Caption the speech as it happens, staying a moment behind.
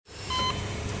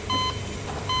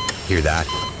Hear that?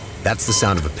 That's the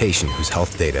sound of a patient whose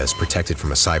health data is protected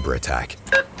from a cyber attack.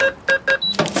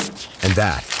 And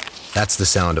that's the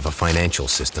sound of a financial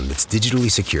system that's digitally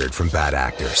secured from bad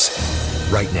actors.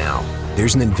 Right now,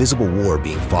 there's an invisible war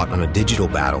being fought on a digital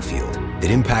battlefield that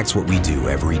impacts what we do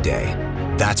every day.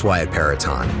 That's why at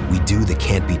Peraton, we do the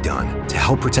can't be done to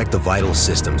help protect the vital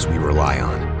systems we rely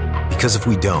on. Because if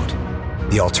we don't,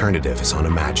 the alternative is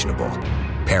unimaginable.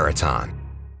 Peraton.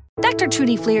 Dr.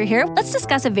 Trudy Fleer here. Let's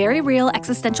discuss a very real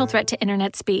existential threat to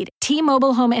internet speed.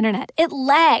 T-Mobile home internet. It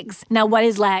lags. Now, what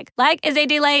is lag? Lag is a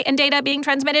delay in data being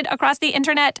transmitted across the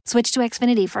internet. Switch to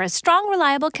Xfinity for a strong,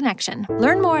 reliable connection.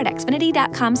 Learn more at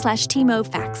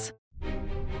xfinity.com/TMOFax.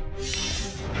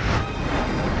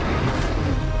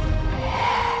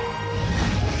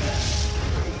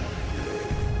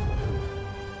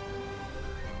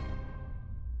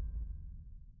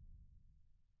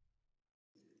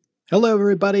 Hello,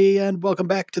 everybody, and welcome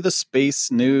back to the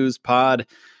Space News Pod,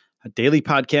 a daily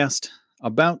podcast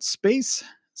about space,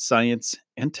 science,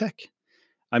 and tech.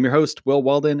 I'm your host, Will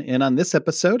Walden, and on this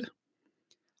episode,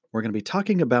 we're going to be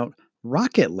talking about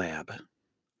Rocket Lab.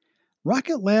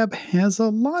 Rocket Lab has a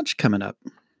launch coming up.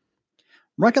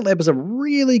 Rocket Lab is a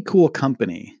really cool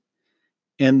company,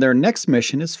 and their next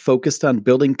mission is focused on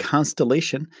building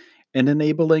constellation and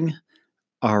enabling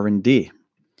R&D.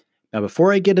 Now,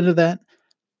 before I get into that,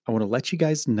 I want to let you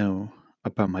guys know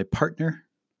about my partner,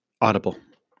 Audible.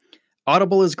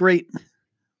 Audible is great.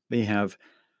 They have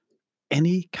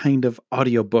any kind of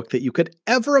audiobook that you could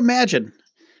ever imagine.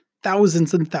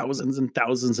 Thousands and thousands and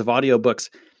thousands of audiobooks.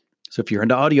 So if you're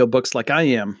into audiobooks like I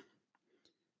am,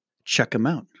 check them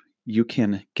out. You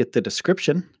can get the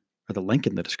description or the link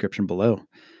in the description below,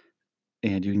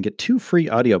 and you can get 2 free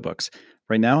audiobooks.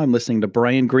 Right now, I'm listening to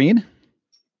Brian Greene.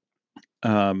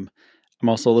 I'm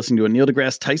also listening to a Neil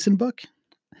deGrasse Tyson book.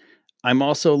 I'm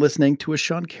also listening to a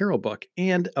Sean Carroll book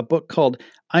and a book called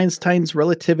Einstein's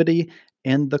Relativity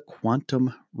and the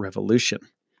Quantum Revolution.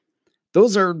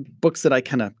 Those are books that I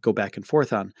kind of go back and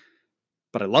forth on,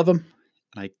 but I love them.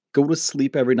 And I go to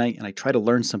sleep every night and I try to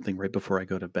learn something right before I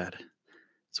go to bed.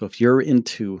 So if you're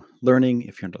into learning,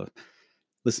 if you're into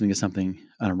listening to something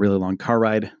on a really long car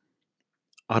ride,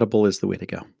 Audible is the way to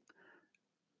go.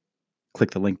 Click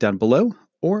the link down below,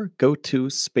 or go to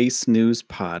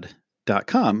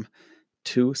spacenewspod.com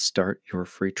to start your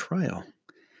free trial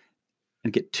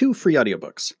and get 2 free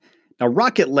audiobooks. Now,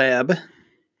 Rocket Lab,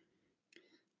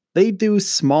 they do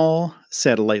small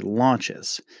satellite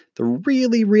launches. They're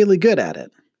really, really good at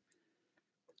it.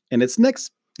 And its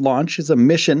next launch is a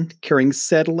mission carrying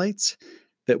satellites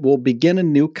that will begin a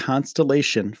new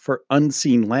constellation for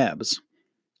unseen labs,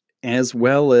 as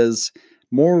well as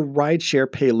more rideshare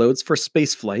payloads for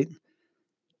spaceflight,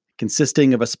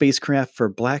 consisting of a spacecraft for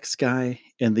Black Sky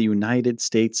and the United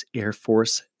States Air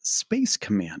Force Space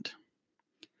Command.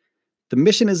 The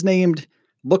mission is named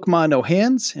Look Ma No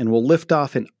Hands and will lift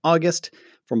off in August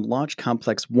from Launch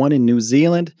Complex 1 in New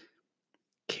Zealand,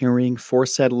 carrying 4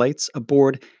 satellites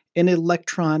aboard an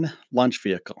Electron launch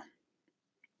vehicle.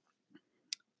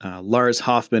 Lars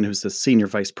Hoffman, who's the Senior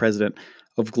Vice President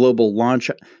of Global Launch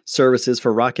Services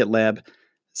for Rocket Lab,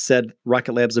 said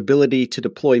Rocket Lab's ability to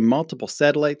deploy multiple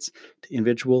satellites to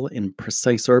individual and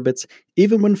precise orbits,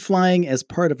 even when flying as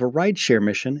part of a rideshare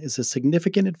mission, is a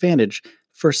significant advantage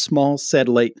for small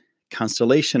satellite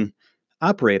constellation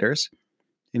operators.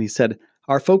 And he said,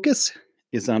 our focus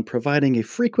is on providing a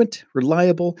frequent,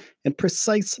 reliable, and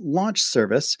precise launch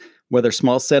service, whether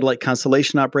small satellite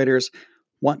constellation operators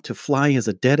want to fly as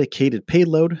a dedicated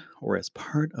payload or as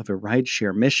part of a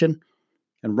rideshare mission.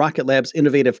 And Rocket Lab's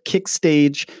innovative Kick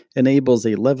Stage enables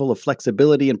a level of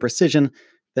flexibility and precision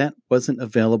that wasn't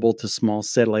available to small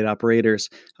satellite operators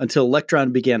until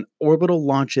Electron began orbital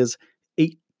launches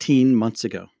 18 months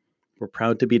ago. We're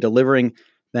proud to be delivering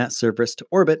that service to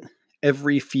orbit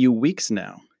every few weeks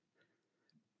now.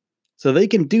 So they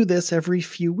can do this every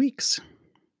few weeks.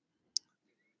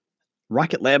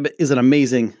 Rocket Lab is an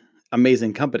amazing,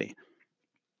 amazing company.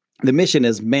 The mission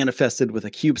is manifested with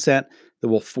a CubeSat that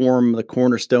will form the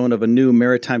cornerstone of a new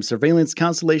maritime surveillance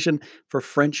constellation for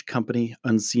French company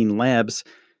Unseen Labs.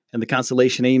 And the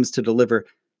constellation aims to deliver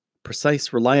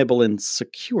precise, reliable, and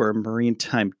secure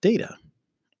maritime data,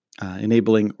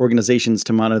 enabling organizations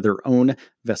to monitor their own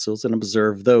vessels and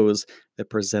observe those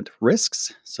that present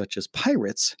risks, such as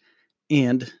pirates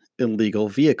and illegal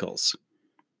vehicles.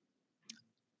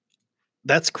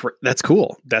 That's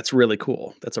cool. That's really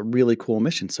cool. That's a really cool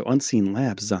mission. So Unseen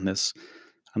Labs is on this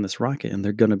rocket, and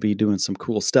they're going to be doing some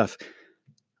cool stuff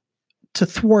to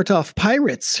thwart off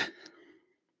pirates.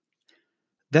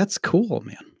 That's cool,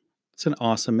 man. It's an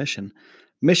awesome mission.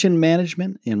 Mission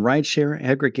management and rideshare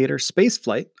aggregator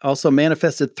Spaceflight also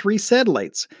manifested 3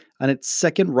 satellites on its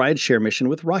second rideshare mission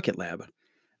with Rocket Lab.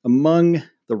 Among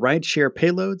the rideshare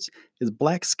payloads is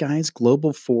Black Sky's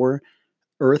Global 4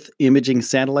 Earth imaging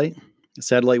satellite. The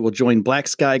satellite will join Black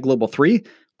Sky Global 3,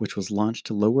 which was launched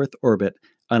to low Earth orbit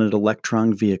on an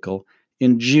Electron vehicle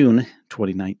in June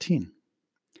 2019.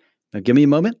 Now give me a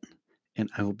moment, and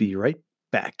I will be right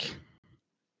back.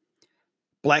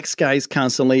 Black Sky's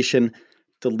constellation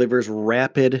delivers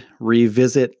rapid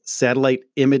revisit satellite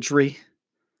imagery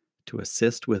to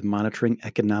assist with monitoring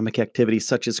economic activities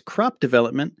such as crop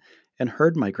development and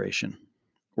herd migration,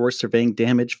 or surveying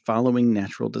damage following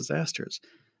natural disasters.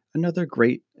 Another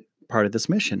great part of this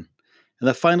mission. And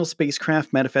the final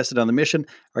spacecraft manifested on the mission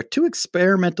are 2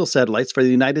 experimental satellites for the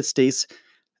United States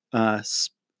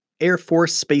Air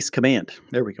Force Space Command.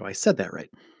 There we go. I said that right.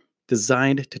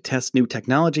 Designed to test new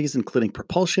technologies, including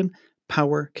propulsion,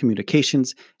 power,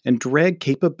 communications, and drag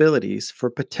capabilities for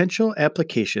potential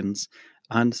applications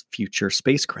on future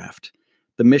spacecraft.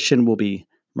 The mission will be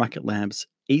Rocket Lab's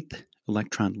 8th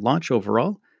Electron launch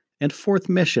overall and 4th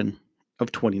mission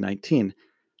of 2019,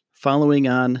 following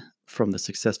on from the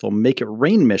successful Make It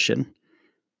Rain mission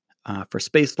for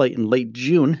spaceflight in late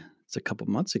June. It's a couple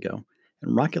months ago.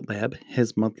 And Rocket Lab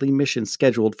has monthly missions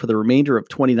scheduled for the remainder of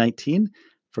 2019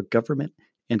 for government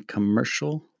and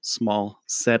commercial small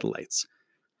satellites.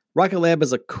 Rocket Lab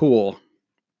is a cool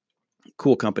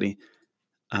company.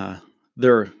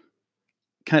 They're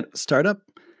kind of startup.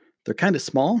 They're kind of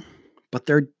small, but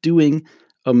they're doing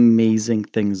amazing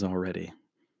things already.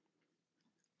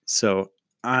 So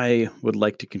I would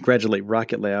like to congratulate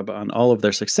Rocket Lab on all of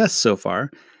their success so far,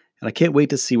 and I can't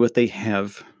wait to see what they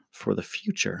have for the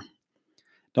future.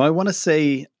 Now, I want to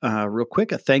say real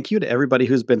quick a thank you to everybody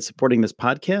who's been supporting this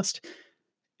podcast.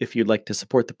 If you'd like to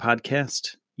support the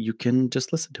podcast, you can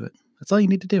just listen to it. That's all you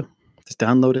need to do. Just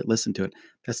download it, listen to it.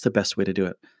 That's the best way to do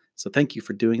it. So thank you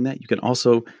for doing that. You can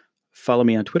also follow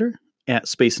me on Twitter at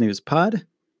Space News Pod.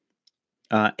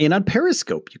 And on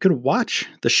Periscope, you can watch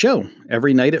the show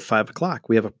every night at 5 o'clock.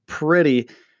 We have a pretty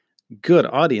good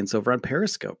audience over on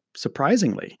Periscope,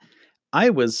 surprisingly. I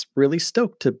was really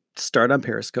stoked to start on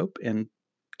Periscope and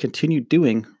continue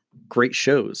doing great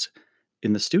shows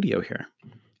in the studio here.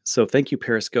 So thank you,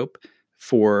 Periscope,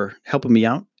 for helping me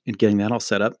out and getting that all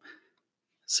set up.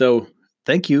 So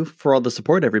thank you for all the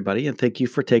support, everybody, and thank you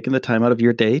for taking the time out of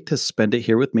your day to spend it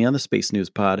here with me on the Space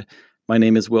News Pod. My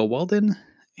name is Will Walden,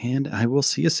 and I will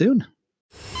see you soon.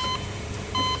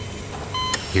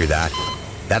 Hear that?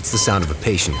 That's the sound of a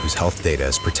patient whose health data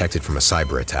is protected from a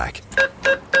cyber attack.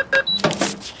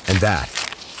 And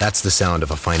that's the sound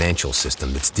of a financial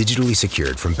system that's digitally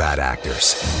secured from bad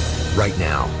actors. Right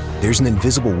now, there's an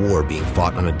invisible war being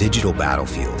fought on a digital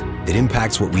battlefield that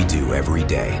impacts what we do every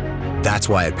day. That's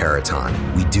why at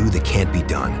Peraton, we do the can't be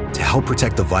done to help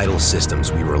protect the vital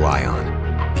systems we rely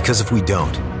on. Because if we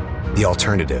don't, the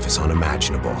alternative is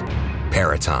unimaginable.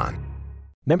 Peraton.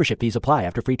 Membership fees apply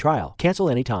after free trial. Cancel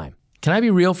anytime. Can I be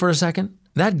real for a second?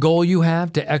 That goal you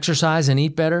have to exercise and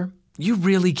eat better, you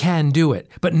really can do it,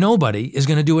 but nobody is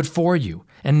going to do it for you.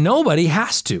 And nobody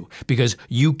has to, because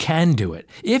you can do it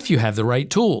if you have the right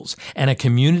tools and a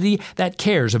community that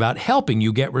cares about helping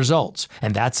you get results.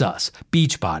 And that's us,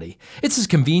 Beachbody. It's as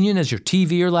convenient as your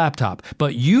TV or laptop,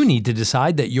 but you need to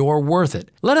decide that you're worth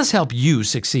it. Let us help you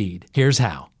succeed. Here's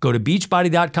how. Go to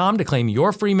beachbody.com to claim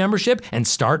your free membership and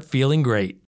start feeling great.